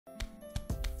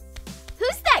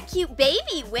cute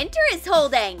baby Winter is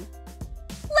holding!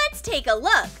 Let's take a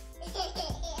look.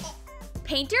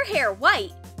 Paint her hair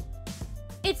white.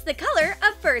 It's the color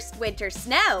of first winter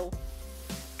snow.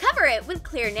 Cover it with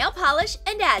clear nail polish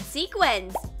and add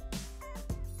sequins.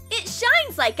 It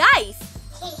shines like ice.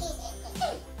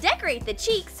 Decorate the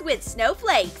cheeks with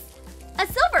snowflakes. A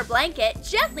silver blanket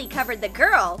gently covered the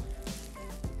girl.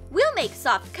 We'll make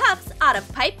soft cuffs out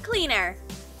of pipe cleaner.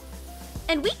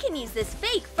 And we can use this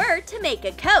fake fur to make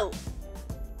a coat.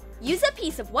 Use a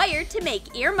piece of wire to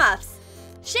make earmuffs.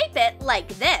 Shape it like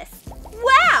this.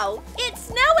 Wow!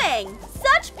 It's snowing!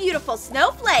 Such beautiful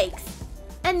snowflakes!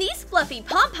 And these fluffy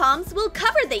pom-poms will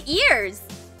cover the ears.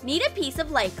 Knead a piece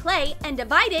of light clay and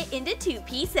divide it into 2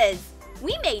 pieces.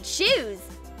 We made shoes.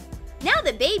 Now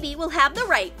the baby will have the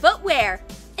right footwear,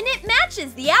 and it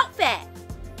matches the outfit.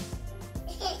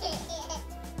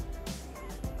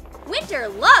 Winter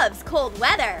loves cold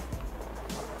weather.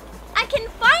 I can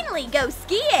finally go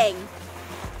skiing.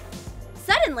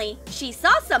 Suddenly, she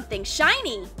saw something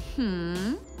shiny.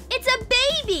 It's a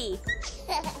baby!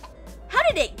 How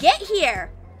did it get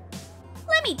here?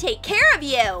 Let me take care of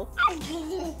you.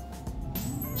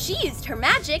 She used her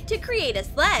magic to create a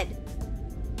sled.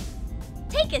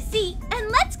 Take a seat and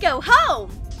let's go home.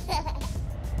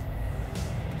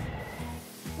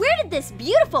 Where did this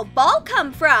beautiful ball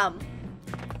come from?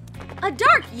 A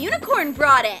dark unicorn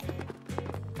brought it.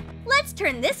 Let's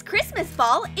turn this Christmas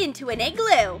ball into an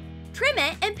igloo. Trim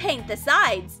it and paint the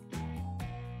sides.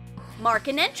 Mark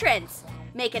an entrance.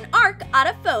 Make an arc out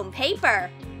of foam paper.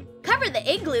 Cover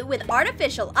the igloo with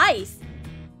artificial ice.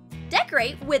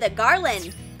 Decorate with a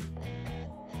garland.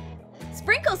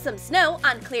 Sprinkle some snow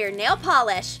on clear nail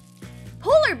polish.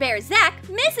 Polar bear Zach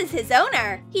misses his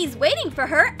owner. He's waiting for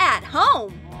her at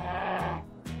home.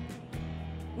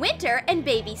 Winter and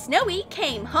baby Snowy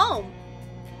came home.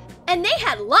 And they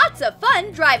had lots of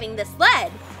fun driving the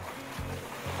sled.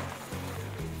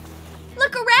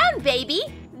 Look around, baby!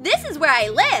 This is where I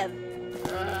live!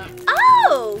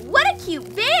 Oh, what a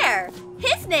cute bear!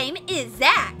 His name is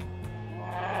Zach.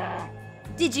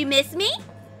 Did you miss me?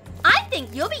 I think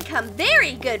you'll become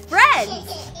very good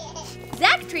friends.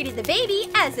 Zach treated the baby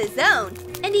as his own,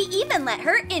 and he even let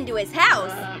her into his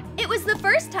house. It was the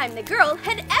first time the girl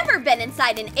had ever been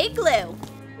inside an igloo.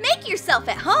 Make yourself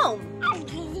at home.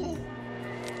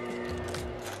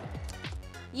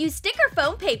 Use sticker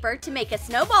foam paper to make a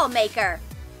snowball maker.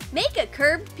 Make a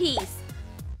curved piece.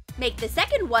 Make the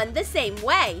second one the same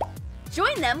way.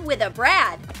 Join them with a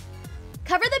brad.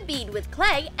 Cover the bead with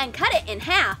clay and cut it in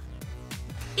half.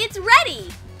 It's ready!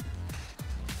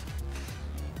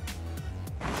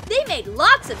 They made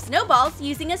lots of snowballs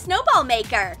using a snowball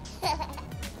maker.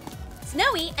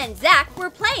 Snowy and Zach were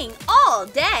playing all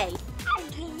day.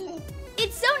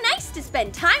 It's so nice to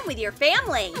spend time with your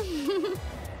family.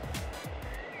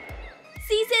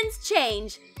 Seasons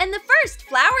change, and the first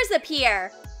flowers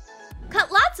appear.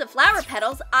 Cut lots of flower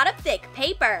petals out of thick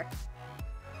paper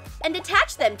and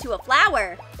attach them to a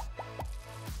flower.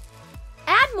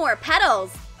 Add more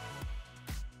petals.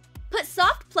 Put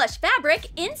soft plush fabric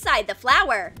inside the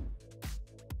flower.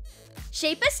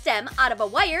 Shape a stem out of a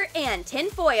wire and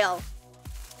tinfoil.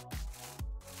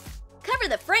 Cover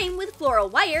the frame with floral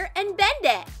wire and bend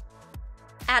it.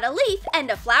 Add a leaf and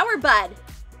a flower bud.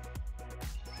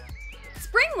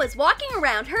 Spring was walking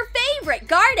around her favorite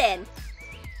garden.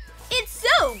 It's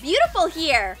so beautiful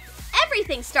here.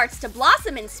 Everything starts to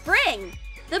blossom in spring.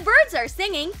 The birds are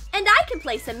singing, and I can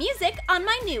play some music on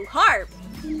my new harp.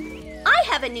 I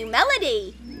have a new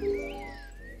melody.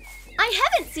 I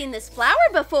haven't seen this flower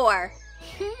before.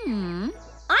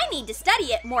 I need to study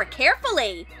it more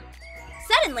carefully.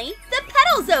 Suddenly, the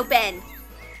petals open.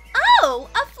 Oh,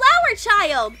 a flower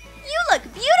child! You look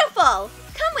beautiful!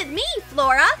 Come with me,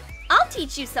 Flora. I'll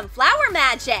teach you some flower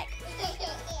magic.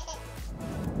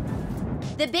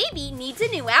 The baby needs a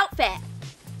new outfit.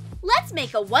 Let's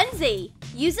make a onesie.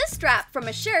 Use a strap from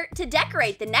a shirt to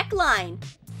decorate the neckline.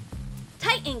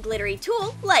 Tighten glittery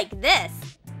tulle like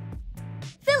this.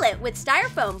 Fill it with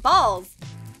styrofoam balls.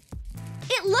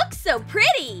 It looks so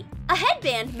pretty! A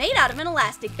headband made out of an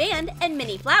elastic band and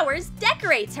mini flowers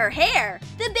decorates her hair.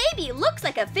 The baby looks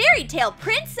like a fairy tale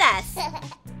princess.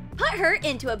 Put her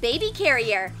into a baby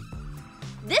carrier.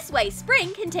 This way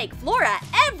Spring can take Flora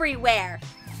everywhere.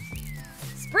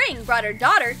 Spring brought her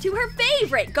daughter to her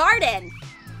favorite garden.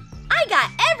 I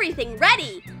got everything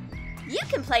ready. You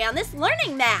can play on this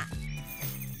learning mat.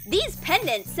 These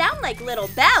pendants sound like little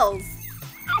bells.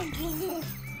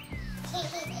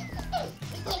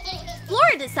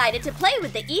 Flora decided to play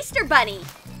with the Easter Bunny.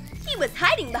 He was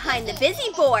hiding behind the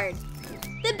busy board.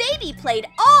 The baby played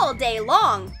all day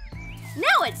long.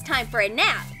 Now it's time for a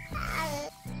nap.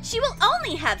 She will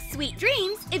only have sweet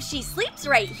dreams if she sleeps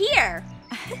right here.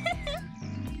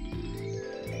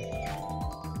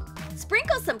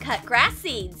 Sprinkle some cut grass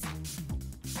seeds.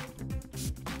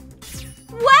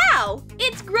 Wow!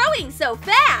 It's growing so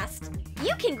fast!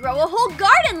 You can grow a whole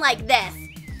garden like this!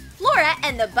 Flora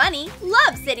and the bunny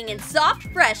love sitting in soft,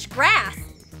 fresh grass.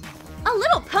 A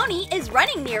little pony is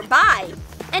running nearby,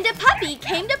 and a puppy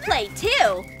came to play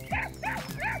too.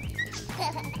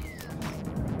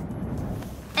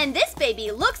 And this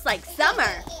baby looks like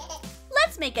summer.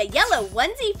 Let's make a yellow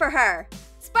onesie for her.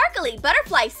 Sparkly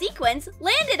butterfly sequins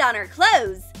landed on her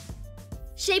clothes.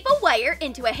 Shape a wire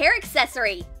into a hair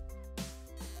accessory.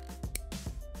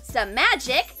 Some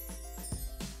magic.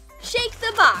 Shake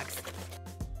the box.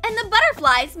 And the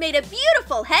butterflies made a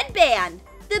beautiful headband.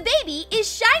 The baby is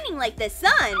shining like the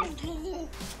sun.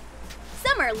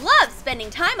 Summer loves spending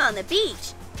time on the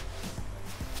beach.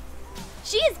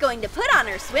 She is going to put on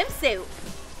her swimsuit.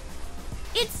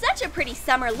 It's such a pretty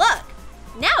summer look.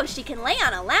 Now she can lay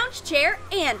on a lounge chair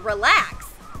and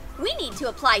relax. We need to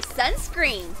apply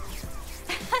sunscreen.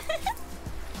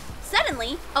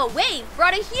 Suddenly, a wave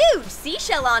brought a huge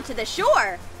seashell onto the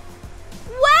shore.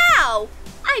 Wow!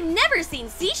 I've never seen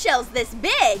seashells this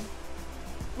big.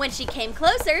 When she came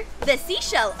closer, the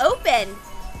seashell opened.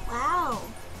 Wow!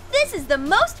 This is the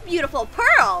most beautiful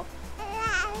pearl.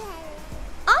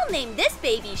 I'll name this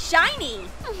baby Shiny.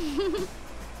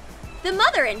 The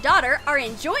mother and daughter are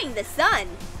enjoying the sun.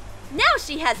 Now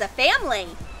she has a family.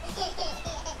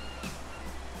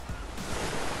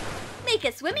 Make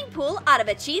a swimming pool out of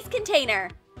a cheese container.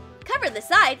 Cover the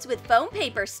sides with foam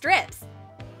paper strips.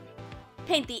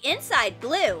 Paint the inside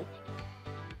blue.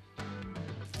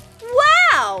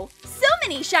 Wow! So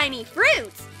many shiny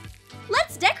fruits!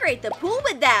 Let's decorate the pool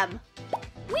with them.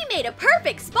 We made a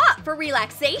perfect spot for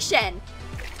relaxation.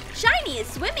 Shiny is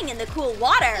swimming in the cool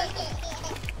water.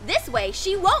 This way,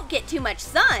 she won't get too much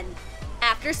sun.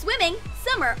 After swimming,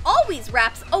 Summer always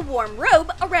wraps a warm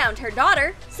robe around her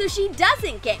daughter so she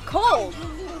doesn't get cold.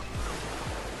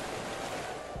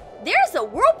 There's a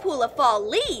whirlpool of fall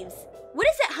leaves. What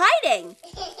is it hiding?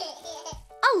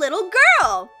 A little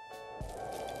girl.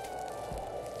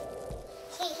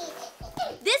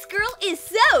 This girl is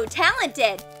so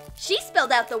talented. She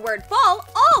spelled out the word fall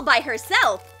all by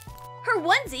herself. Her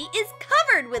onesie is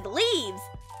covered with leaves,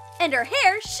 and her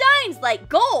hair shines like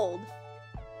gold.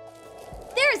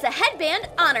 There's a headband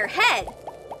on her head.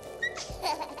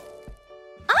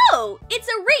 Oh, it's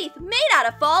a wreath made out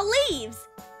of fall leaves.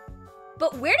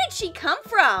 But where did she come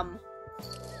from?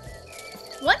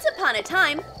 Once upon a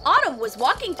time, Autumn was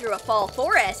walking through a fall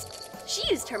forest. She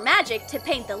used her magic to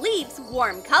paint the leaves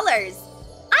warm colors.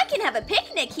 I can have a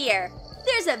picnic here.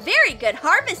 There's a very good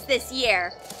harvest this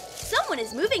year. Someone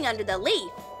is moving under the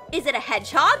leaf. Is it a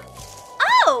hedgehog?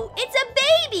 Oh, it's a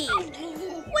baby!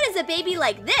 What is a baby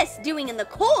like this doing in the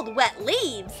cold, wet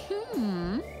leaves?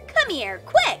 Come here,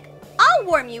 quick! I'll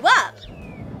warm you up.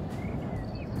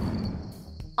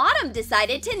 Autumn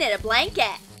decided to knit a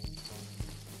blanket.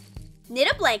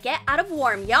 Knit a blanket out of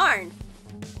warm yarn.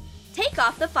 Take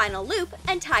off the final loop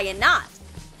and tie a knot.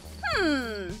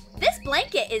 This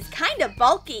blanket is kind of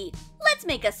bulky. Let's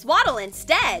make a swaddle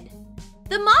instead.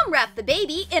 The mom wrapped the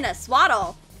baby in a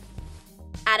swaddle.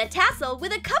 Add a tassel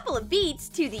with a couple of beads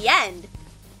to the end.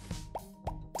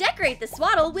 Decorate the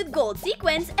swaddle with gold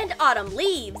sequins and autumn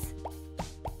leaves.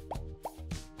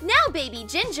 Now baby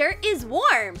Ginger is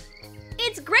warm.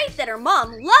 It's great that her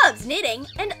mom loves knitting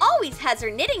and always has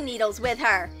her knitting needles with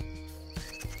her.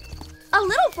 A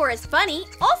Little Forest Bunny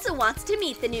also wants to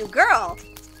meet the new girl.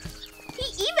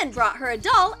 He even brought her a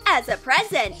doll as a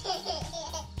present.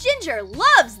 Ginger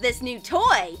loves this new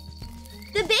toy.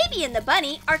 The baby and the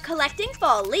bunny are collecting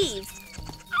fall leaves,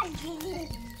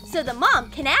 so the mom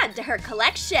can add to her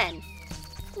collection.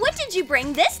 What did you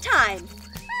bring this time?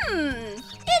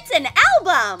 It's an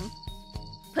album!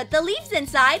 Put the leaves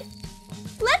inside.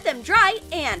 Let them dry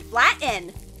and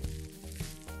flatten.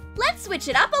 Let's switch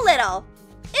it up a little.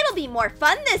 It'll be more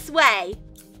fun this way.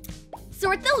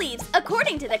 Sort the leaves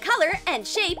according to the color and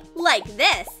shape like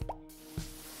this.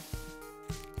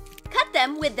 Cut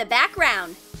them with the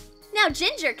background. Now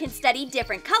Ginger can study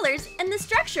different colors and the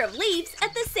structure of leaves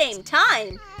at the same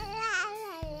time.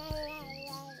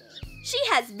 She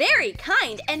has very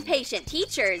kind and patient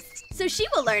teachers, so she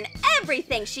will learn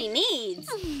everything she needs.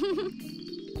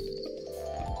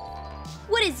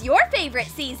 What is your favorite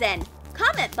season?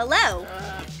 Comment below.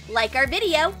 Like our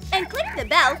video and click the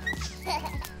bell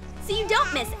so you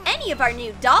don't miss any of our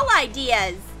new doll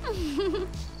ideas.